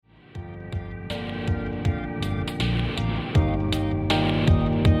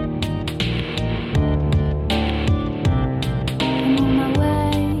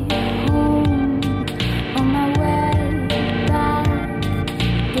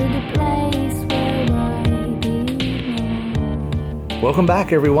Welcome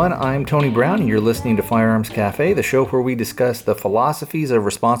back, everyone. I'm Tony Brown, and you're listening to Firearms Cafe, the show where we discuss the philosophies of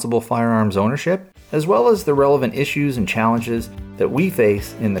responsible firearms ownership, as well as the relevant issues and challenges that we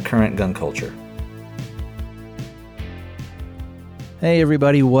face in the current gun culture. Hey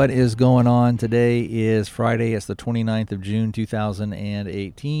everybody, what is going on? Today is Friday, it's the 29th of June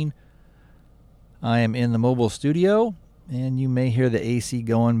 2018. I am in the mobile studio, and you may hear the AC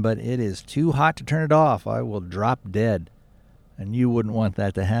going, but it is too hot to turn it off. I will drop dead. And you wouldn't want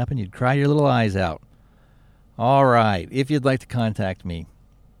that to happen. You'd cry your little eyes out. All right. If you'd like to contact me,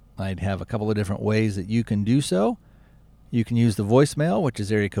 I'd have a couple of different ways that you can do so. You can use the voicemail, which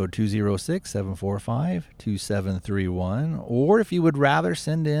is area code 206-745-2731. Or if you would rather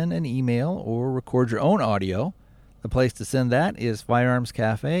send in an email or record your own audio, the place to send that is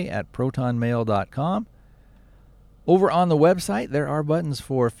firearmscafe@protonmail.com. Over on the website, there are buttons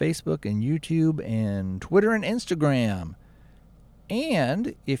for Facebook and YouTube and Twitter and Instagram.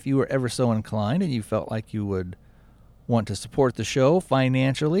 And if you were ever so inclined and you felt like you would want to support the show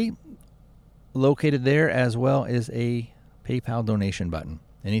financially, located there as well is a PayPal donation button.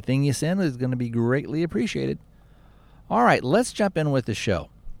 Anything you send is going to be greatly appreciated. All right, let's jump in with the show.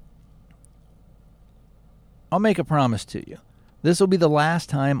 I'll make a promise to you. This will be the last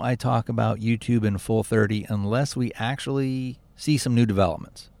time I talk about YouTube in Full 30 unless we actually see some new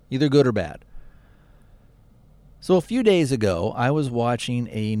developments, either good or bad. So a few days ago, I was watching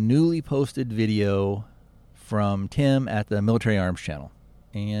a newly posted video from Tim at the Military Arms Channel.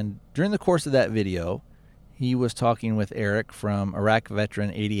 And during the course of that video, he was talking with Eric from Iraq Veteran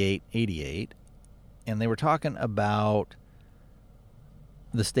 8888. And they were talking about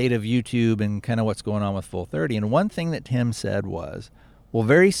the state of YouTube and kind of what's going on with Full 30. And one thing that Tim said was, well,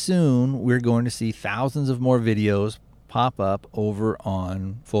 very soon we're going to see thousands of more videos pop up over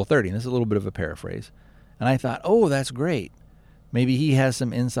on Full 30. And this is a little bit of a paraphrase. And I thought, oh, that's great. Maybe he has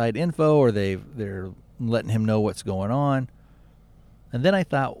some inside info or they're letting him know what's going on. And then I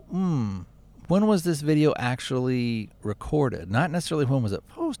thought, when was this video actually recorded? Not necessarily when was it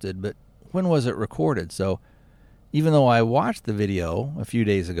posted, but when was it recorded? So even though I watched the video a few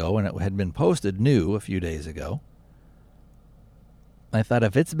days ago and it had been posted new a few days ago, I thought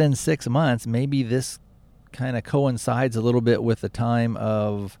if it's been 6 months, maybe this kind of coincides a little bit with the time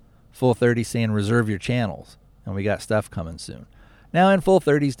of Full 30 saying reserve your channels, and we got stuff coming soon. Now, in Full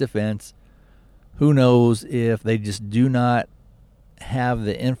 30's defense, who knows if they just do not have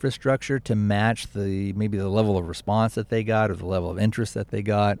the infrastructure to match maybe the level of response that they got or the level of interest that they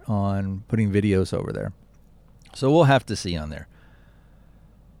got on putting videos over there. So we'll have to see on there.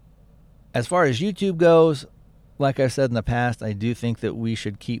 As far as YouTube goes, like I said in the past, I do think that we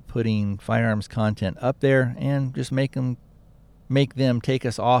should keep putting firearms content up there and just make them take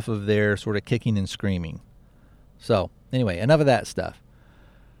us off of their sort of kicking and screaming. So, anyway, enough of that stuff.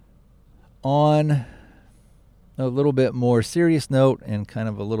 On a little bit more serious note and kind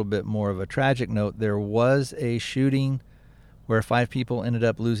of a little bit more of a tragic note, there was a shooting where 5 people ended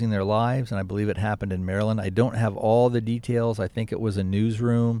up losing their lives, and I believe it happened in Maryland. I don't have all the details. I think it was a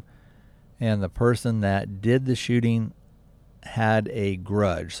newsroom, and the person that did the shooting had a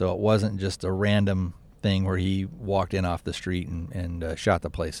grudge, so it wasn't just a random thing where he walked in off the street and shot the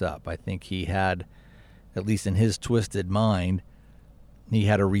place up. I think he had, at least in his twisted mind, he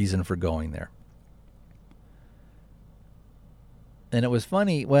had a reason for going there. And it was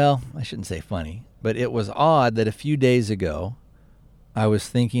funny, well, I shouldn't say funny, but it was odd that a few days ago I was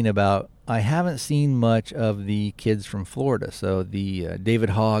thinking about, I haven't seen much of the kids from Florida, so the David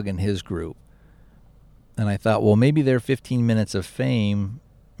Hogg and his group. And I thought, well, maybe their 15 minutes of fame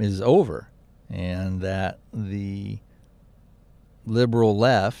is over, and that the liberal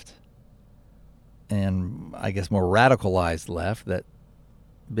left, and I guess more radicalized left, that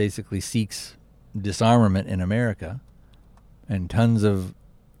basically seeks disarmament in America and tons of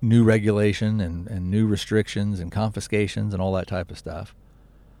new regulation and new restrictions and confiscations and all that type of stuff.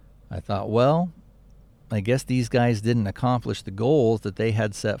 I thought, well, I guess these guys didn't accomplish the goals that they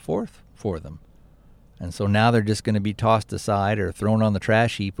had set forth for them. And so now they're just going to be tossed aside or thrown on the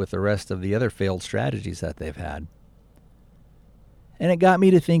trash heap with the rest of the other failed strategies that they've had. And it got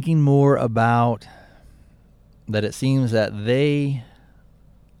me to thinking more about that it seems that they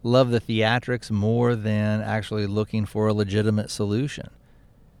love the theatrics more than actually looking for a legitimate solution.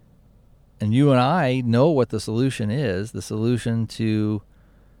 And you and I know what the solution is. The solution to,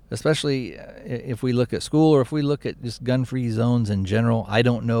 especially if we look at school or if we look at just gun-free zones in general. I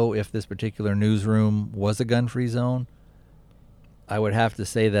don't know if this particular newsroom was a gun-free zone. I would have to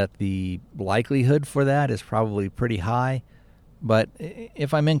say that the likelihood for that is probably pretty high. But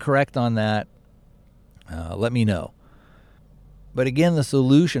if I'm incorrect on that, let me know. But again, the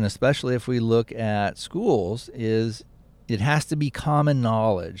solution, especially if we look at schools, is it has to be common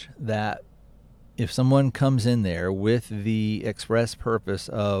knowledge that if someone comes in there with the express purpose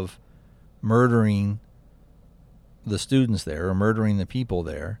of murdering the students there or murdering the people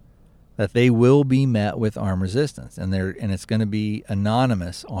there, that they will be met with armed resistance, and it's going to be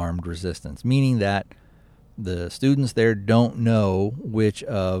anonymous armed resistance, meaning that the students there don't know which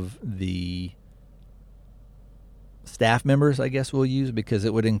of the staff members, I guess we'll use, because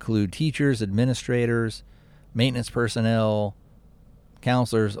it would include teachers, administrators, maintenance personnel,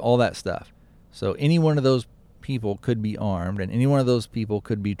 counselors, all that stuff. So any one of those people could be armed, and any one of those people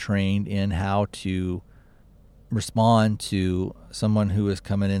could be trained in how to respond to someone who is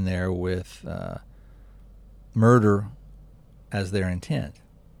coming in there with murder as their intent.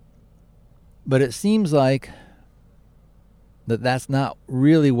 But it seems like that's not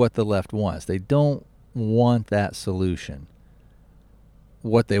really what the left wants. They don't want that solution.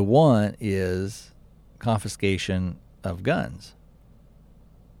 What they want is confiscation of guns.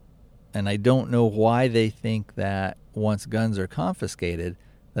 And I don't know why they think that once guns are confiscated,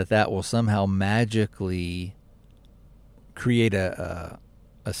 that will somehow magically create a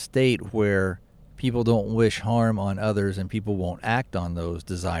state where people don't wish harm on others and people won't act on those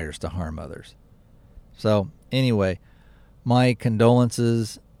desires to harm others. So anyway, my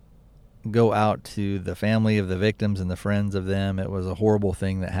condolences go out to the family of the victims and the friends of them. It was a horrible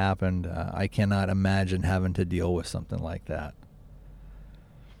thing that happened. I cannot imagine having to deal with something like that.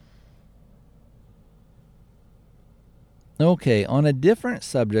 Okay, on a different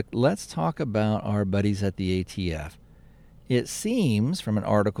subject, let's talk about our buddies at the ATF. It seems from an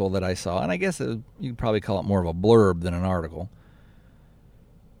article that I saw, and I guess you'd probably call it more of a blurb than an article,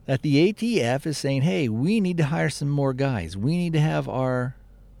 that the ATF is saying, hey, we need to hire some more guys. We need to have our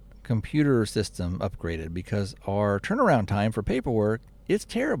computer system upgraded because our turnaround time for paperwork is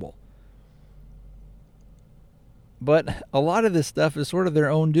terrible. But a lot of this stuff is sort of their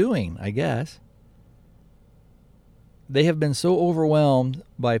own doing, I guess. They have been so overwhelmed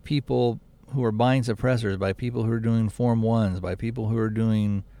by people who are buying suppressors, by people who are doing Form 1s, by people who are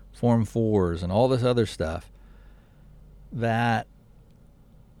doing Form 4s and all this other stuff, that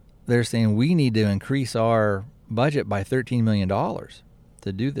they're saying we need to increase our budget by $13 million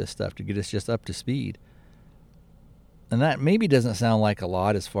to do this stuff, to get us just up to speed. And that maybe doesn't sound like a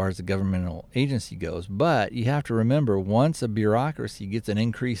lot as far as the governmental agency goes, but you have to remember, once a bureaucracy gets an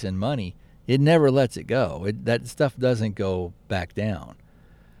increase in money, it never lets it go. That stuff doesn't go back down.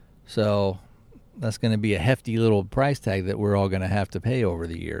 So that's going to be a hefty little price tag that we're all going to have to pay over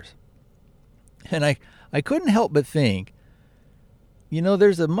the years. And I couldn't help but think,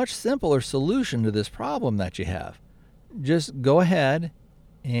 there's a much simpler solution to this problem that you have. Just go ahead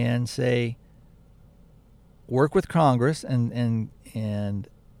and say, work with Congress and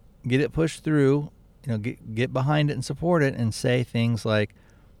get it pushed through, get behind it and support it, and say things like,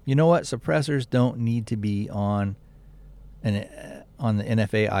 you know what, suppressors don't need to be on the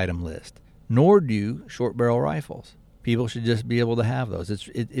NFA item list, nor do short barrel rifles. People should just be able to have those.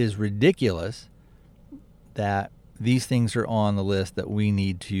 It is ridiculous that these things are on the list that we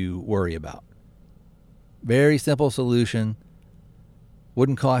need to worry about. Very simple solution.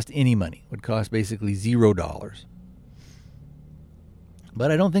 Wouldn't cost any money. Would cost basically $0.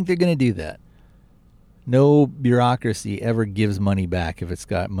 But I don't think they're going to do that. No bureaucracy ever gives money back if it's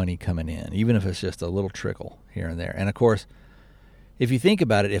got money coming in, even if it's just a little trickle here and there. And of course, if you think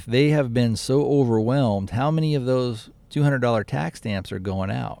about it, if they have been so overwhelmed, how many of those $200 tax stamps are going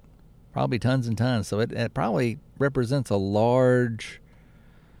out? Probably tons and tons. So it probably represents a large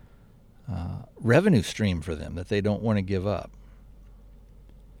revenue stream for them that they don't want to give up.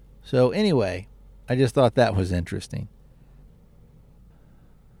 So anyway, I just thought that was interesting.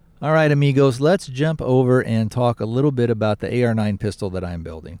 All right, amigos, let's jump over and talk a little bit about the AR-9 pistol that I'm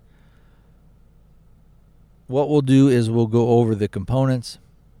building. What we'll do is we'll go over the components,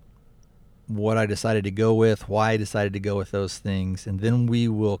 what I decided to go with, why I decided to go with those things, and then we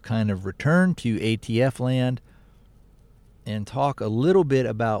will kind of return to ATF land and talk a little bit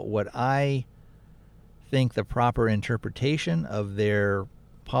about what I think the proper interpretation of their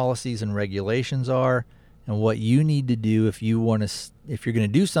policies and regulations are, and what you need to do if you're going to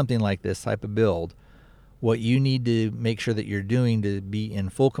do something like this type of build, what you need to make sure that you're doing to be in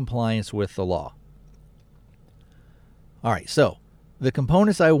full compliance with the law. All right, so the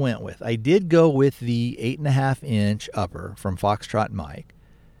components I went with, I did go with the 8.5-inch upper from Foxtrot Mike.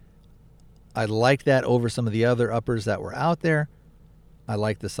 I liked that over some of the other uppers that were out there. I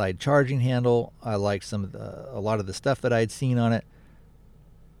liked the side charging handle. I liked a lot of the stuff that I had seen on it.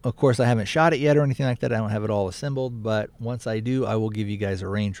 Of course, I haven't shot it yet or anything like that. I don't have it all assembled, but once I do, I will give you guys a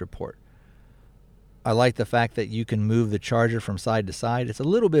range report. I like the fact that you can move the charger from side to side. It's a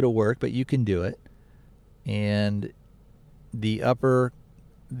little bit of work, but you can do it. And the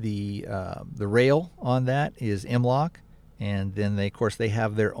rail on that is M-LOK, and then they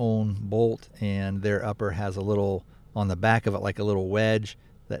have their own bolt, and their upper has a little on the back of it, like a little wedge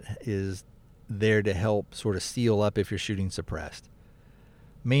that is there to help sort of seal up if you're shooting suppressed.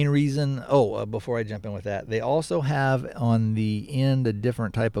 Main reason, before I jump in with that, they also have on the end a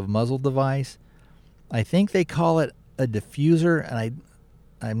different type of muzzle device. I think they call it a diffuser, and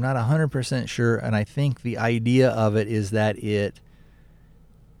I'm not 100% sure, and I think the idea of it is that it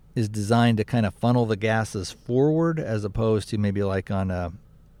is designed to kind of funnel the gases forward as opposed to maybe like on a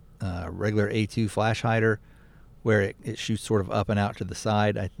regular A2 flash hider where it shoots sort of up and out to the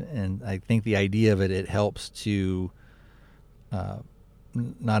side. I think the idea of it helps to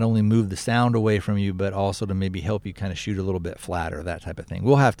not only move the sound away from you, but also to maybe help you kind of shoot a little bit flatter, that type of thing.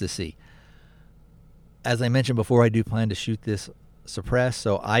 We'll have to see. As I mentioned before, I do plan to shoot this suppressed,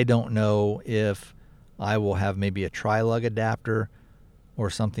 so I don't know if I will have maybe a tri-lug adapter or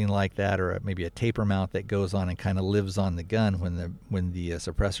something like that, or maybe a taper mount that goes on and kind of lives on the gun when the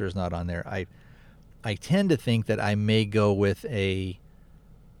suppressor is not on there. I tend to think that I may go with a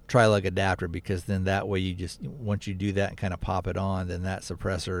tri-lug adapter, because then that way you just, once you do that and kind of pop it on, then that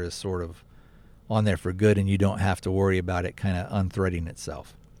suppressor is sort of on there for good and you don't have to worry about it kind of unthreading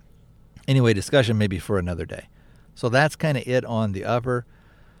itself. Anyway, discussion maybe for another day. So that's kind of it on the upper.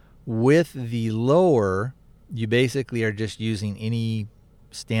 With the lower, you basically are just using any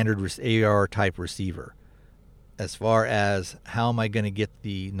standard AR type receiver. As far as how am I going to get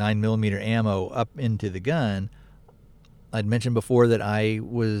the 9mm ammo up into the gun, I'd mentioned before that I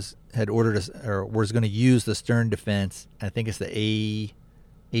was going to use the Stern Defense. I think it's the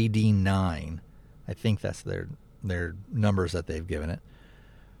AD9. I think that's their numbers that they've given it.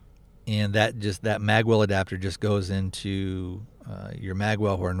 And that magwell adapter just goes into your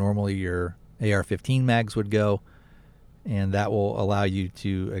magwell where normally your AR-15 mags would go, and that will allow you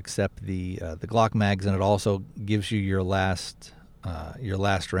to accept the Glock mags, and it also gives you your last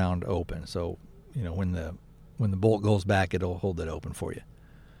round open. So when the bolt goes back, it'll hold it open for you.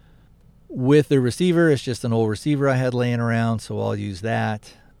 With the receiver, it's just an old receiver I had laying around, so I'll use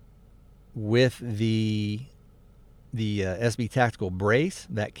that. With the SB Tactical brace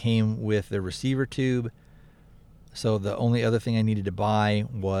that came with the receiver tube. So the only other thing I needed to buy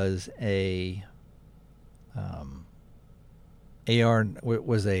was a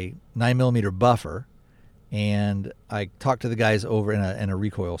 9mm buffer, and I talked to the guys over in a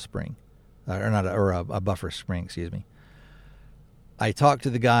recoil spring, a buffer spring, excuse me. I talked to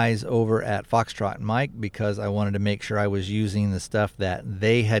the guys over at Foxtrot and Mike because I wanted to make sure I was using the stuff that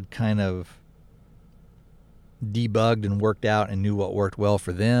they had kind of debugged and worked out and knew what worked well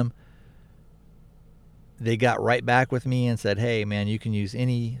for them. They got right back with me and said, hey man, you can use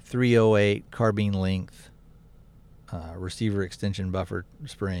any 308 carbine length receiver extension buffer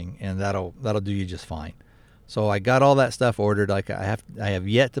spring, and that'll do you just fine. So I got all that stuff ordered. Like I have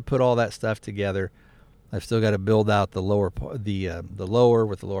yet to put all that stuff together. I've still got to build out the lower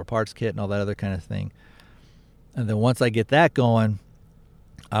with the lower parts kit and all that other kind of thing. And then once I get that going,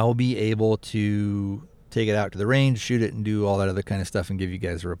 I'll be able to take it out to the range, shoot it, and do all that other kind of stuff and give you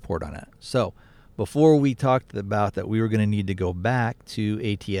guys a report on it. So before we talked about that, we were going to need to go back to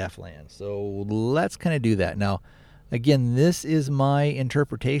ATF land. So let's kind of do that. Now, again, this is my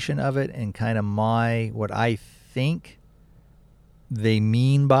interpretation of it and kind of what I think they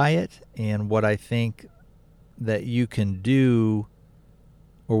mean by it and what I think that you can do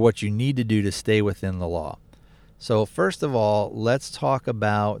or what you need to do to stay within the law. So first of all, let's talk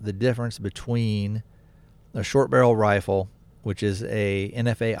about the difference between a short barrel rifle, which is a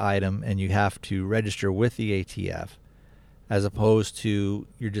NFA item and you have to register with the ATF, as opposed to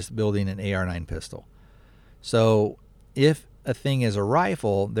you're just building an AR-9 pistol. So if a thing is a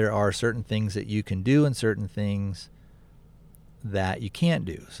rifle, there are certain things that you can do and certain things that you can't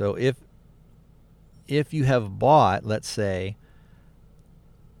do. So if you have bought, let's say,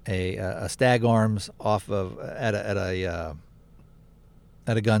 a Stag Arms off of at a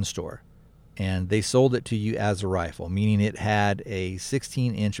gun store, and they sold it to you as a rifle, meaning it had a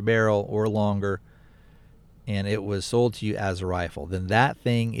 16-inch barrel or longer, and it was sold to you as a rifle, then that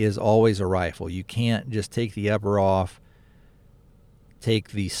thing is always a rifle. You can't just take the upper off,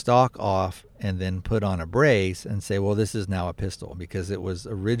 take the stock off, and then put on a brace and say, well, this is now a pistol, because it was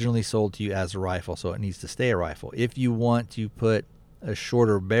originally sold to you as a rifle, so it needs to stay a rifle. If you want to put a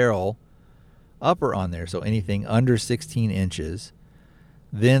shorter barrel upper on there, so anything under 16 inches,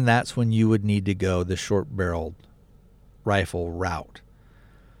 then that's when you would need to go the short-barreled rifle route.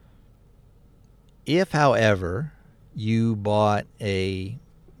 If, however, you bought a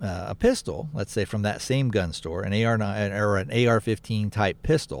pistol, let's say from that same gun store, an AR-9 or an AR-15 type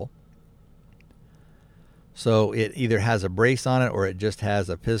pistol, so it either has a brace on it or it just has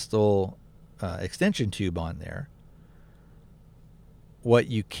a pistol extension tube on there, what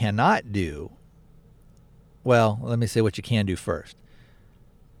you cannot do, well, let me say what you can do first.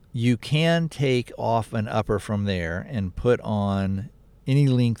 You can take off an upper from there and put on any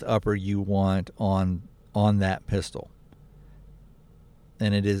length upper you want on that pistol,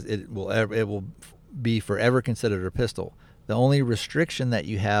 and it will be forever considered a pistol. The only restriction that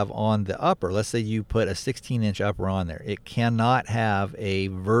you have on the upper, let's say you put a 16-inch upper on there, it cannot have a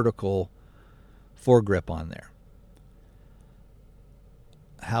vertical foregrip on there.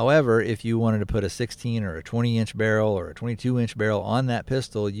 However, if you wanted to put a 16 or a 20-inch barrel or a 22-inch barrel on that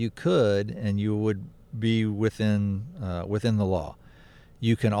pistol, you could, and you would be within the law.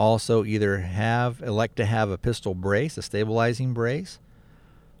 You can also either elect to have a pistol brace, a stabilizing brace,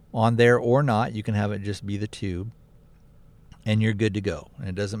 on there or not. You can have it just be the tube, and you're good to go. And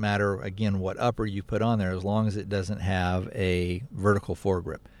it doesn't matter, again, what upper you put on there as long as it doesn't have a vertical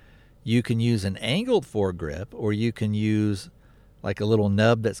foregrip. You can use an angled foregrip, or you can use like a little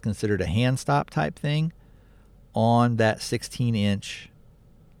nub that's considered a hand stop type thing on that 16-inch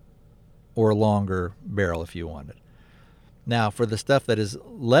or longer barrel if you wanted. Now, for the stuff that is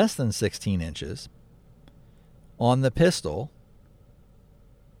less than 16 inches, on the pistol,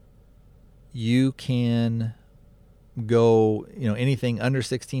 you can go, anything under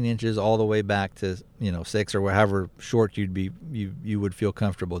 16 inches all the way back to, 6 or however short you would feel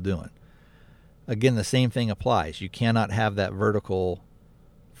comfortable doing. Again, the same thing applies. You cannot have that vertical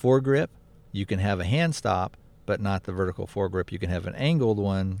foregrip. You can have a hand stop, but not the vertical foregrip. You can have an angled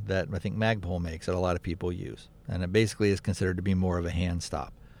one that I think Magpul makes that a lot of people use. And it basically is considered to be more of a hand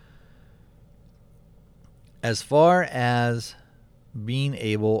stop. As far as being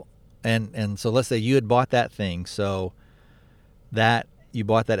able, and so let's say you had bought that thing, so that you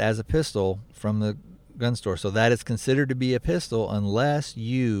bought that as a pistol from the gun store. So that is considered to be a pistol unless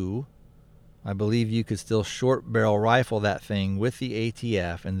I believe you could still short barrel rifle that thing with the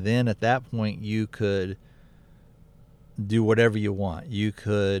ATF, and then at that point you could do whatever you want. You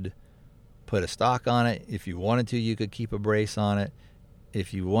could put a stock on it. If you wanted to, you could keep a brace on it.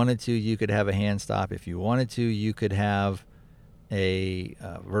 If you wanted to, you could have a hand stop. If you wanted to, you could have a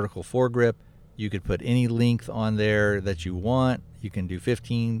vertical foregrip. You could put any length on there that you want. You can do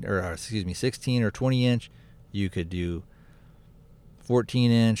 16 or 20 inch. You could do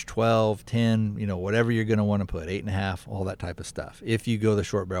 14 inch, 12, 10, whatever you're going to want to put, 8.5, all that type of stuff, if you go the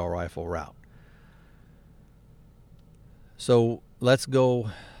short barrel rifle route. So let's stay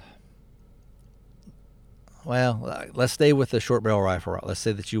with the short barrel rifle route. Let's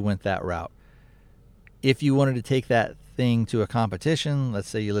say that you went that route. If you wanted to take that thing to a competition, let's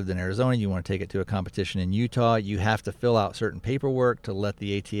say you lived in Arizona, you want to take it to a competition in Utah, you have to fill out certain paperwork to let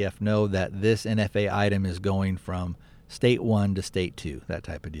the ATF know that this NFA item is going from State 1 to State 2, that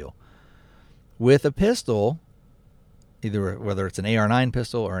type of deal. With a pistol, whether it's an AR-9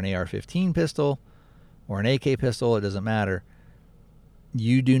 pistol or an AR-15 pistol or an AK pistol, it doesn't matter.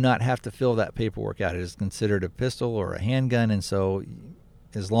 You do not have to fill that paperwork out. It is considered a pistol or a handgun, and so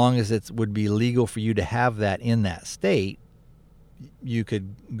as long as it would be legal for you to have that in that state, you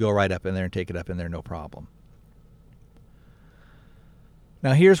could go right up in there and take it up in there, no problem.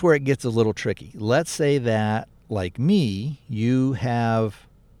 Now, here's where it gets a little tricky. Let's say that, like me, you have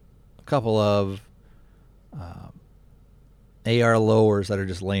a couple of AR lowers that are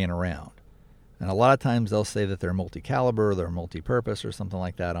just laying around. And a lot of times they'll say that they're multi-caliber, they're multi-purpose or something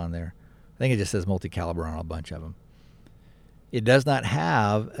like that on there. I think it just says multi-caliber on a bunch of them. It does not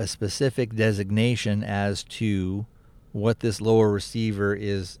have a specific designation as to what this lower receiver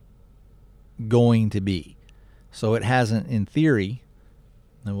is going to be. So it hasn't, in theory,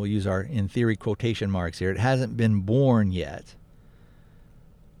 and we'll use our in theory quotation marks here, it hasn't been born yet.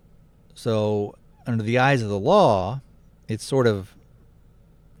 So under the eyes of the law, it's sort of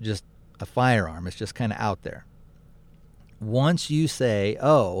just a firearm. It's just kind of out there. Once you say,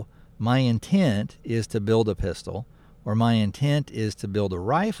 oh, my intent is to build a pistol, or my intent is to build a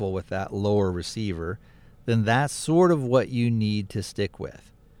rifle with that lower receiver, then that's sort of what you need to stick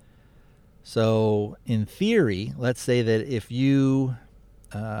with. So in theory, let's say that if you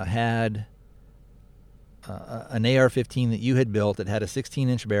had an AR-15 that you had built that had a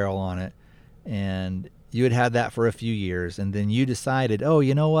 16-inch barrel on it, and you had had that for a few years, and then you decided, oh,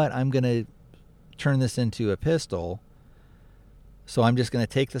 you know what, I'm going to turn this into a pistol. So I'm just going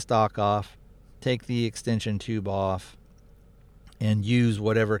to take the stock off, take the extension tube off, and use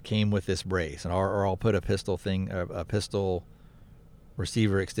whatever came with this brace. Or I'll put a pistol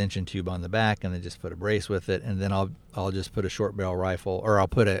receiver extension tube on the back and then just put a brace with it. And then I'll just put a short barrel rifle, or I'll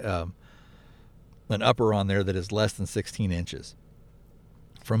put an upper on there that is less than 16 inches.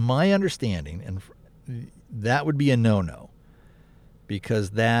 From my understanding, and that would be a no-no,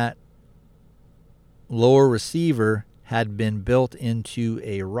 because that lower receiver had been built into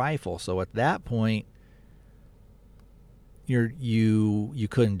a rifle. So at that point, you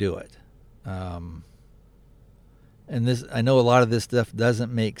couldn't do it. And this, I know a lot of this stuff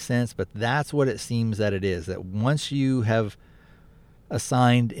doesn't make sense, but that's what it seems that it is. That once you have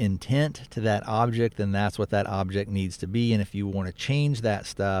assigned intent to that object, then that's what that object needs to be. And if you want to change that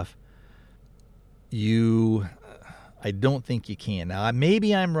stuff, I don't think you can. Now,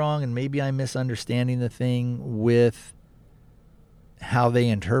 maybe I'm wrong, and maybe I'm misunderstanding the thing with how they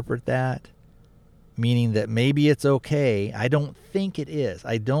interpret that, meaning that maybe it's okay. I don't think it is.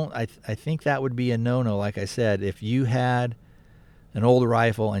 I think that would be a no-no. Like I said, if you had an old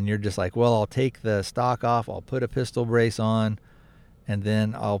rifle and you're just like, well, I'll take the stock off, I'll put a pistol brace on, and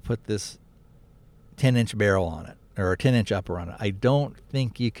then I'll put this 10-inch barrel on it, or a 10-inch upper on it. I don't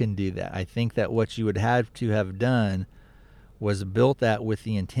think you can do that. I think that what you would have to have done was built that with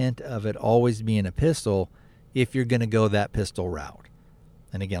the intent of it always being a pistol if you're going to go that pistol route.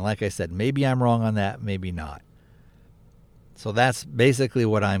 And again, like I said, maybe I'm wrong on that, maybe not. So that's basically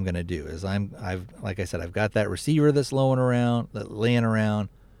what I'm going to do. Is like I said, I've got that receiver that's laying around.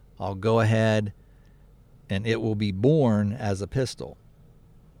 I'll go ahead and it will be born as a pistol.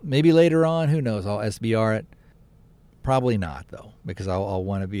 Maybe later on, who knows, I'll SBR it. Probably not, though, because I'll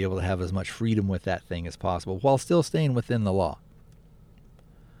want to be able to have as much freedom with that thing as possible while still staying within the law.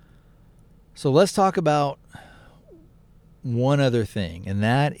 So let's talk about one other thing, and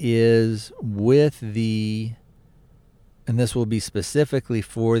that is with and this will be specifically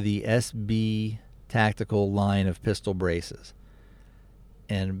for the SB Tactical line of pistol braces.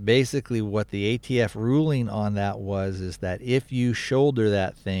 And basically what the ATF ruling on that is that if you shoulder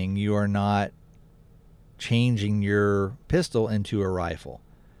that thing, you are not changing your pistol into a rifle.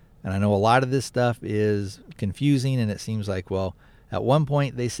 And I know a lot of this stuff is confusing, and it seems like, well, at one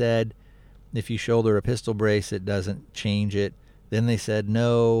point they said if you shoulder a pistol brace, it doesn't change it. Then they said,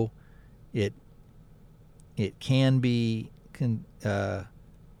 no, it can be,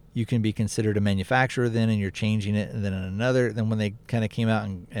 you can be considered a manufacturer then, and you're changing it. And then when they kind of came out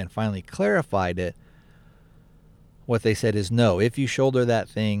and finally clarified it, what they said is, no, if you shoulder that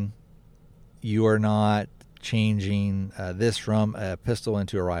thing, you are not changing this from a pistol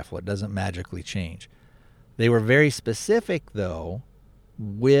into a rifle. It doesn't magically change. They were very specific, though,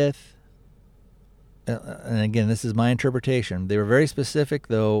 with, and again, this is my interpretation. They were very specific,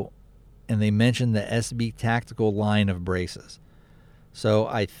 though, and they mentioned the SB Tactical line of braces. So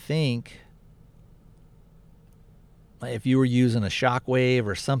I think if you were using a Shockwave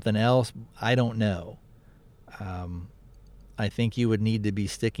or something else, I don't know. I think you would need to be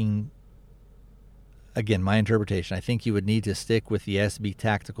sticking, again, my interpretation, I think you would need to stick with the SB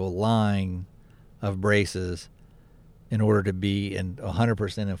Tactical line of braces in order to be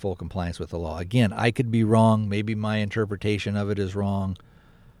 100% in full compliance with the law. Again, I could be wrong. Maybe my interpretation of it is wrong.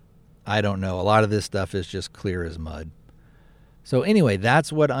 I don't know. A lot of this stuff is just clear as mud. So anyway,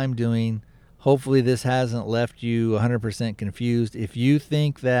 that's what I'm doing. Hopefully this hasn't left you 100% confused. If you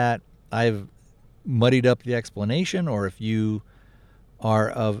think that I've muddied up the explanation, or if you are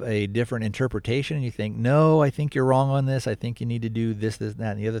of a different interpretation and you think, no, I think you're wrong on this, I think you need to do this, that,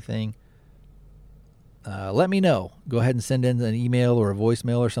 and the other thing, let me know. Go ahead and send in an email or a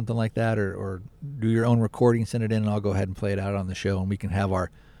voicemail or something like that, or do your own recording, send it in, and I'll go ahead and play it out on the show, and we can have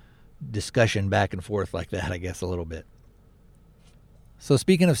our discussion back and forth like that, I guess, a little bit. So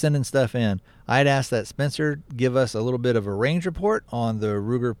speaking of sending stuff in, I'd ask that Spencer give us a little bit of a range report on the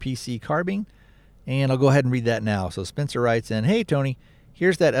Ruger PC carbine, and I'll go ahead and read that now. So Spencer writes in, "Hey Tony,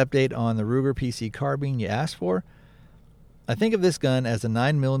 here's that update on the Ruger PC carbine you asked for. I think of this gun as a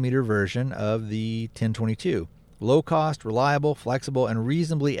 9mm version of the 1022. Low cost, reliable, flexible, and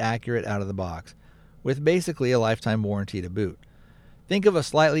reasonably accurate out of the box, with basically a lifetime warranty to boot. Think of a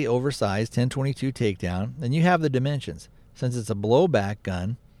slightly oversized 1022 takedown, and you have the dimensions. Since it's a blowback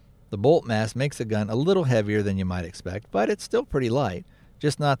gun, the bolt mass makes the gun a little heavier than you might expect, but it's still pretty light,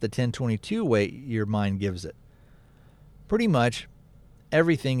 just not the 1022 weight your mind gives it. Pretty much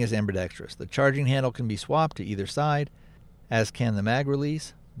everything is ambidextrous. The charging handle can be swapped to either side, as can the mag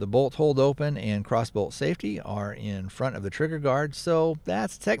release. The bolt hold open and crossbolt safety are in front of the trigger guard, so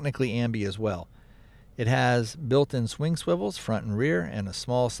that's technically ambi as well. It has built-in swing swivels front and rear and a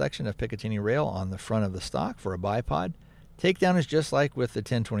small section of Picatinny rail on the front of the stock for a bipod. Takedown is just like with the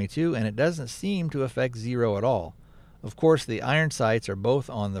 1022, and it doesn't seem to affect zero at all. Of course, the iron sights are both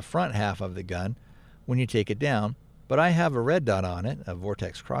on the front half of the gun when you take it down, but I have a red dot on it, a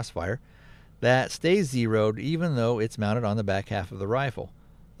Vortex Crossfire, that stays zeroed even though it's mounted on the back half of the rifle.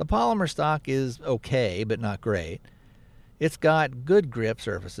 The polymer stock is okay, but not great. It's got good grip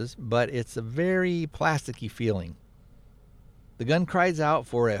surfaces, but it's a very plasticky feeling. The gun cries out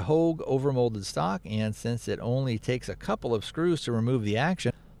for a Hogue overmolded stock, and since it only takes a couple of screws to remove the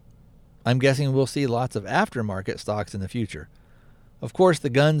action, I'm guessing we'll see lots of aftermarket stocks in the future. Of course, the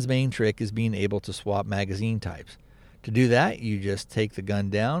gun's main trick is being able to swap magazine types. To do that, you just take the gun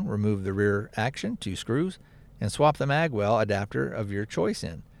down, remove the rear action, 2 screws, and swap the magwell adapter of your choice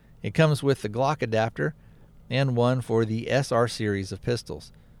in. It comes with the Glock adapter and one for the SR series of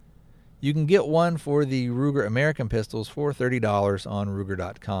pistols. You can get one for the Ruger American pistols for $30 on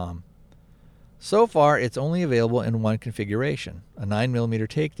Ruger.com. So far, it's only available in one configuration, a 9mm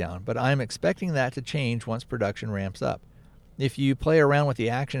takedown, but I'm expecting that to change once production ramps up. If you play around with the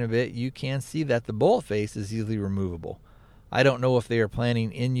action a bit, you can see that the bullet face is easily removable. I don't know if they are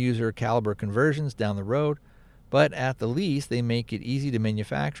planning in-user caliber conversions down the road, but at the least, they make it easy to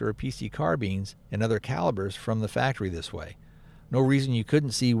manufacture PC carbines and other calibers from the factory this way. No reason you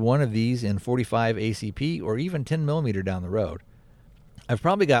couldn't see one of these in 45 ACP or even 10mm down the road. I've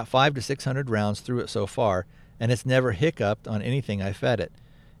probably got 500 to 600 rounds through it so far, and it's never hiccuped on anything I fed it,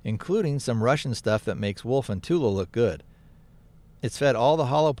 including some Russian stuff that makes Wolf and Tula look good. It's fed all the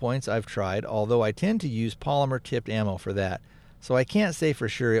hollow points I've tried, although I tend to use polymer-tipped ammo for that, so I can't say for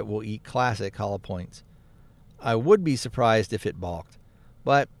sure it will eat classic hollow points. I would be surprised if it balked,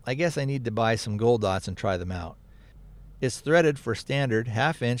 but I guess I need to buy some gold dots and try them out. It's threaded for standard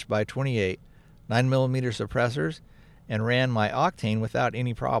 1/2 inch by 28 9mm suppressors and ran my octane without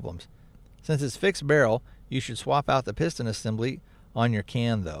any problems. Since it's fixed barrel, you should swap out the piston assembly on your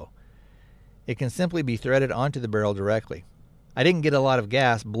can though. It can simply be threaded onto the barrel directly. I didn't get a lot of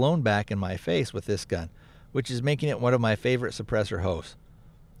gas blown back in my face with this gun, which is making it one of my favorite suppressor hosts.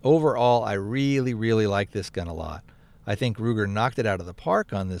 Overall, I really like this gun a lot. I think Ruger knocked it out of the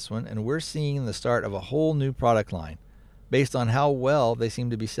park on this one, and we're seeing the start of a whole new product line, based on how well they seem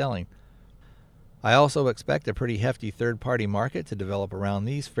to be selling. I also expect a pretty hefty third-party market to develop around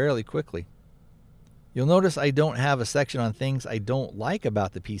these fairly quickly. You'll notice I don't have a section on things I don't like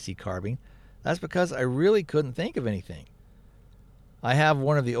about the PC carbine. That's because I really couldn't think of anything. I have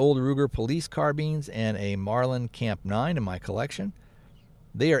one of the old Ruger police carbines and a Marlin Camp 9 in my collection.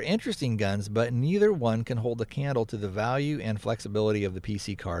 They are interesting guns, but neither one can hold a candle to the value and flexibility of the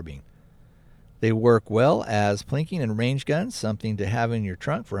PC carbine. They work well as plinking and range guns, something to have in your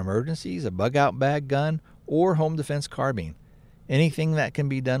trunk for emergencies, a bug-out bag gun, or home defense carbine. Anything that can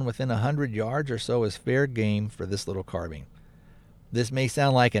be done within 100 yards or so is fair game for this little carbine. This may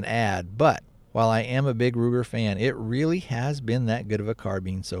sound like an ad, but while I am a big Ruger fan, it really has been that good of a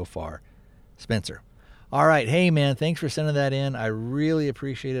carbine so far. Spencer. All right. Hey, man, thanks for sending that in. I really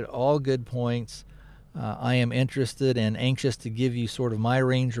appreciate it. All good points. I am interested and anxious to give you sort of my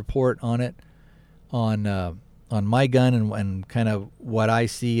range report on it, on my gun and kind of what I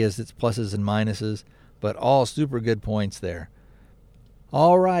see as its pluses and minuses, but all super good points there.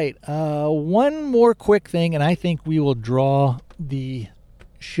 All right. One more quick thing, and I think we will draw the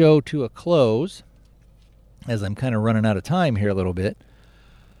show to a close as I'm kind of running out of time here a little bit.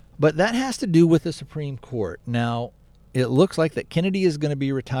 But that has to do with the Supreme Court. Now, it looks like that Kennedy is going to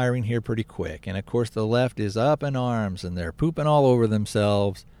be retiring here pretty quick. And, of course, the left is up in arms, and they're pooping all over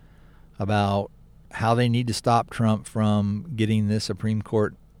themselves about how they need to stop Trump from getting this Supreme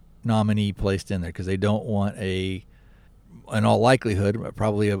Court nominee placed in there because they don't want in all likelihood,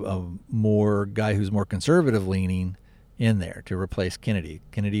 probably a more guy who's more conservative leaning in there to replace Kennedy.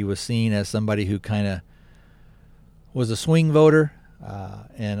 Kennedy was seen as somebody who kind of was a swing voter,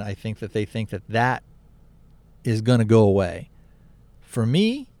 and I think that they think that is going to go away. For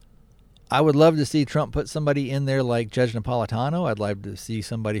me, I would love to see Trump put somebody in there like Judge Napolitano. I'd love to see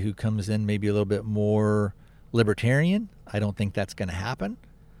somebody who comes in maybe a little bit more libertarian. I don't think that's going to happen.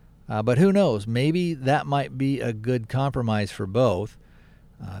 But who knows? Maybe that might be a good compromise for both,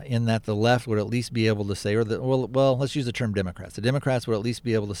 in that the left would at least be able to say, well, let's use the term Democrats. The Democrats would at least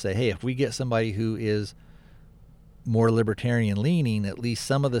be able to say, hey, if we get somebody who is more libertarian leaning, at least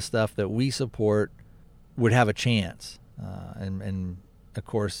some of the stuff that we support would have a chance. And of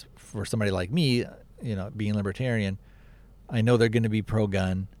course, for somebody like me, being libertarian, I know they're going to be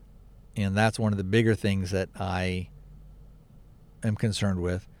pro-gun, and that's one of the bigger things that I am concerned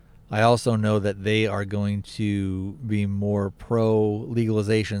with. I also know that they are going to be more pro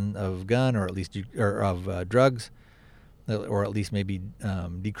legalization of gun, or at least of drugs, or at least maybe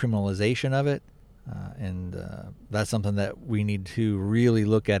decriminalization of it. And that's something that we need to really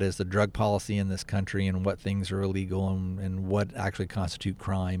look at, is the drug policy in this country and what things are illegal and what actually constitute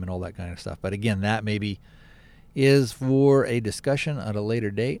crime and all that kind of stuff. But again, that maybe is for a discussion at a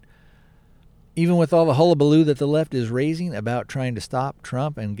later date. Even with all the hullabaloo that the left is raising about trying to stop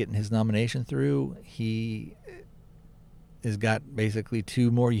Trump and getting his nomination through, he has got basically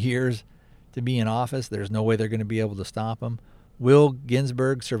 2 more years to be in office. There's no way they're going to be able to stop him. Will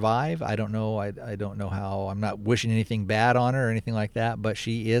Ginsburg survive? I don't know. I don't know how. I'm not wishing anything bad on her or anything like that, but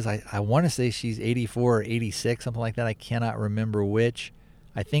she is. I want to say she's 84 or 86, something like that. I cannot remember which.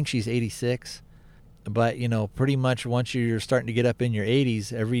 I think she's 86. But, pretty much once you're starting to get up in your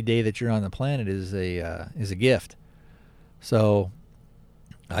 80s, every day that you're on the planet is a gift. So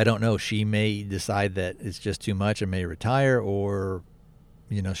I don't know. She may decide that it's just too much and may retire, or,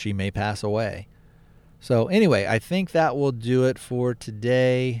 she may pass away. So anyway, I think that will do it for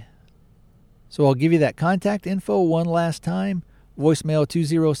today. So I'll give you that contact info one last time. Voicemail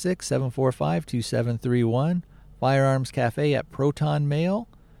 206-745-2731. Firearms Cafe at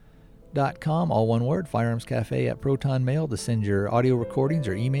ProtonMail.com, all one word, Firearms Cafe at ProtonMail, to send your audio recordings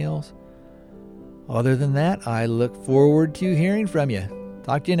or emails. Other than that, I look forward to hearing from you.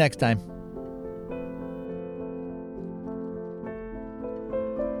 Talk to you next time.